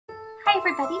Hi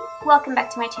everybody, welcome back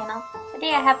to my channel.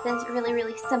 Today I have this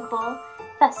really simple,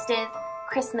 festive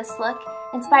Christmas look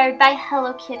inspired by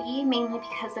Hello Kitty, mainly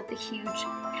because of the huge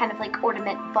kind of like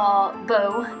ornament bow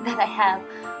that I have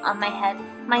on my head.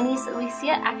 My niece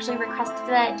Alicia actually requested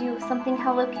that I do something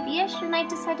Hello Kitty-ish, and I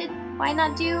decided why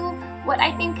not do what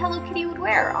I think Hello Kitty would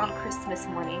wear on Christmas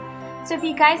morning. So if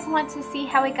you guys want to see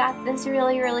how I got this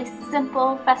really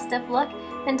simple festive look,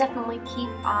 then definitely keep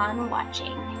on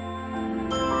watching.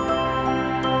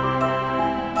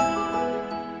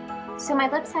 So my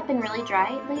lips have been really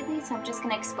dry lately, so I'm just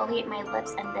going to exfoliate my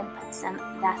lips and then put some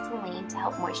Vaseline to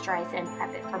help moisturize and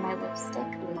prep it for my lipstick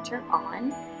later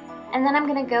on. And then I'm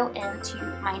going to go into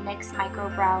my NYX Micro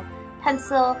Brow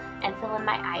Pencil and fill in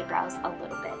my eyebrows a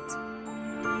little bit.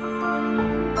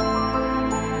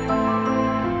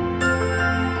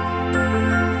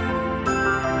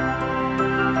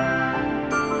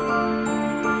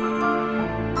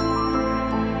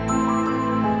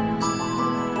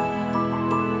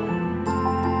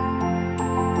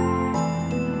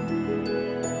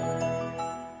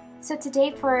 So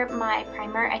today for my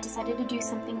primer, I decided to do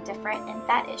something different, and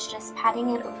that is just patting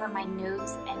it over my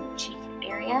nose and cheek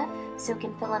area so it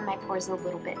can fill in my pores a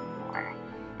little bit more.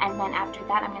 And then after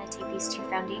that, I'm going to take these two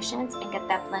foundations and get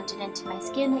that blended into my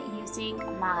skin using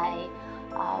my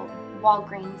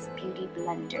Walgreens Beauty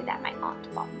Blender that my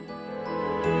aunt bought me.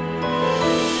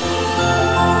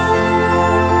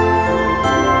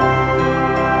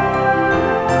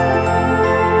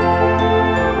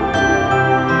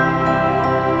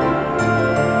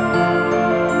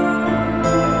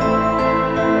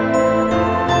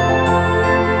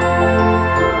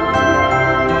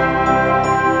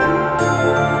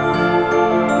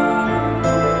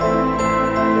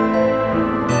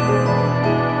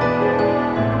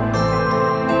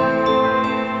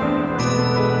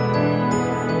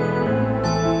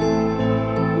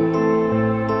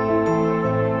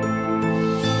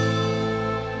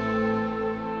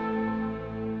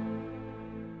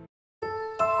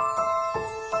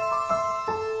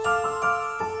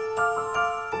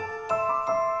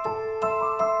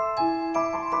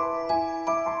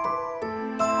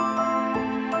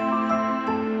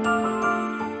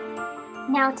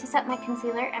 Now to set my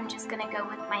concealer, I'm just going to go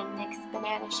with my NYX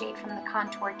Banana Shade from the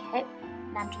Contour Kit,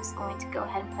 and I'm just going to go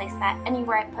ahead and place that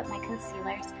anywhere I put my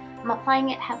concealers. I'm applying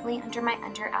it heavily under my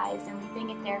under eyes and leaving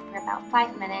it there for about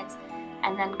 5 minutes,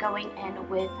 and then going in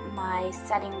with my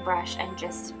setting brush and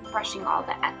just brushing all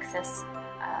the excess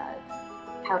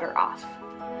powder off.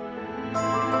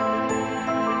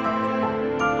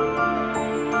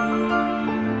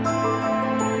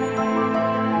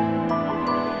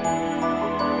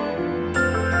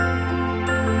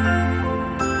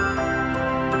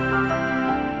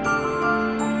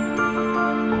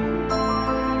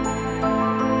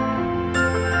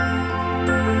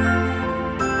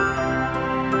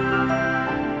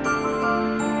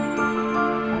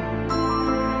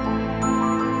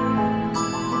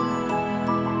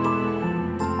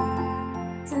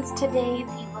 Since today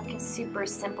the look is super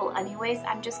simple anyways,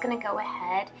 I'm just going to go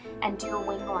ahead and do a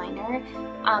wing liner.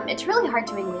 It's really hard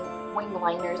doing wing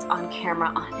liners on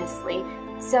camera, honestly.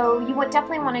 So you would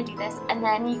definitely want to do this, and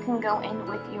then you can go in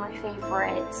with your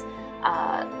favorite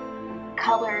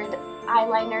colored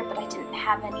eyeliner, but I didn't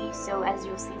have any, so as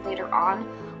you'll see later on,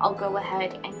 I'll go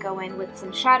ahead and go in with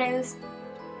some shadows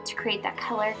to create that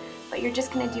color. But you're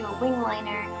just going to do a wing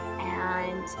liner,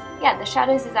 and yeah, the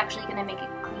shadows is actually going to make it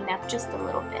clean up just a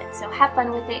little bit. So have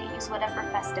fun with it, use whatever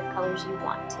festive colors you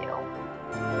want to.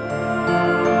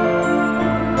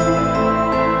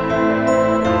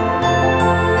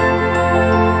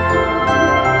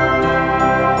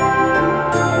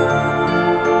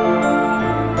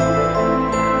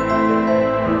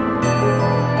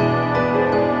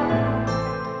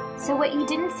 What you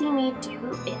didn't see me do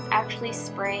is actually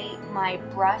spray my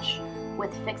brush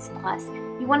with Fix Plus.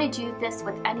 You want to do this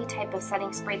with any type of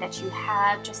setting spray that you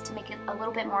have, just to make it a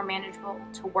little bit more manageable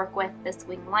to work with this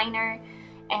wing liner,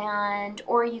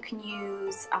 or you can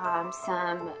use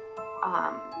some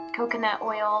coconut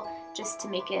oil just to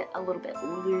make it a little bit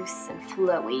loose and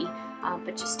flowy,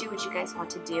 but just do what you guys want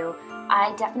to do.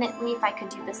 I definitely, if I could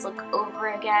do this look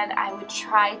over again, I would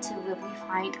try to really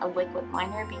find a liquid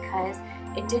liner, because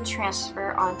it did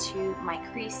transfer onto my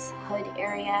crease hood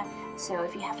area. So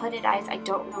if you have hooded eyes, I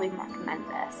don't really recommend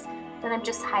this. Then I'm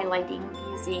just highlighting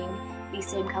using the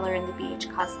same color in the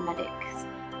BH Cosmetics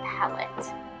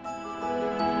palette.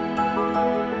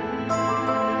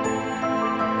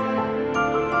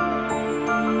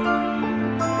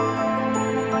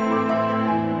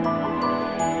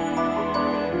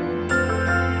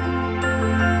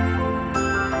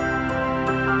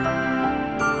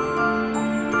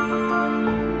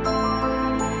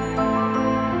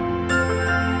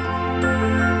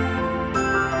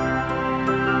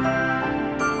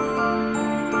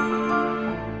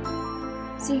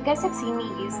 guys have seen me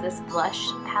use this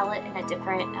blush palette in a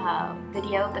different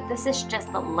video, but this is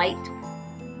just the light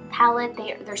palette.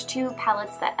 There's two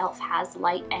palettes that e.l.f. has,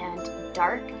 light and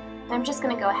dark. And I'm just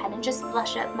going to go ahead and just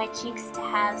blush up my cheeks to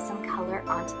have some color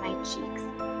onto my cheeks.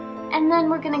 And then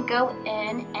we're going to go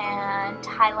in and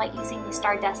highlight using the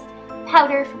Stardust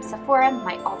powder from Sephora,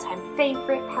 my all-time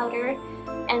favorite powder.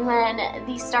 And then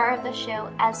the star of the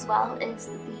show as well is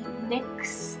the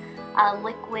NYX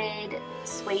liquid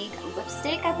suede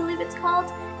lipstick, I believe it's called.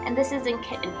 And this is in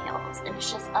Kitten Hills, and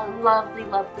it's just a lovely,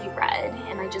 lovely red,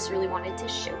 and I just really wanted to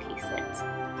showcase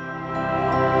it.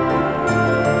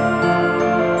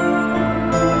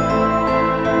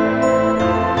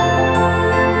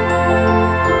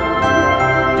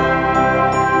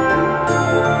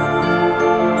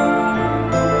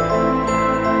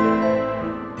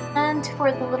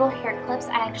 For the little hair clips,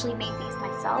 I actually made these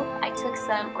myself. I took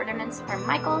some ornaments from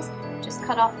Michael's, just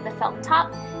cut off the felt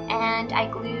top, and I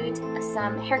glued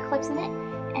some hair clips in it,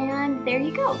 and there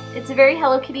you go. It's very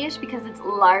Hello Kitty-ish because it's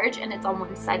large and it's on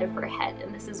one side of her head,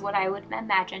 and this is what I would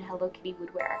imagine Hello Kitty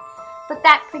would wear. But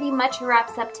that pretty much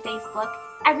wraps up today's look.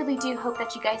 I really do hope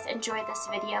that you guys enjoyed this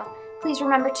video. Please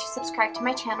remember to subscribe to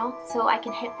my channel so I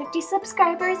can hit 50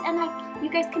 subscribers and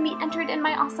you guys can be entered in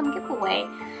my awesome giveaway.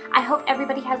 I hope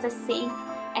everybody has a safe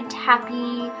and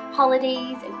happy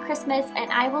holidays and Christmas,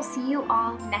 and I will see you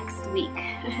all next week.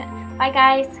 Bye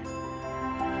guys!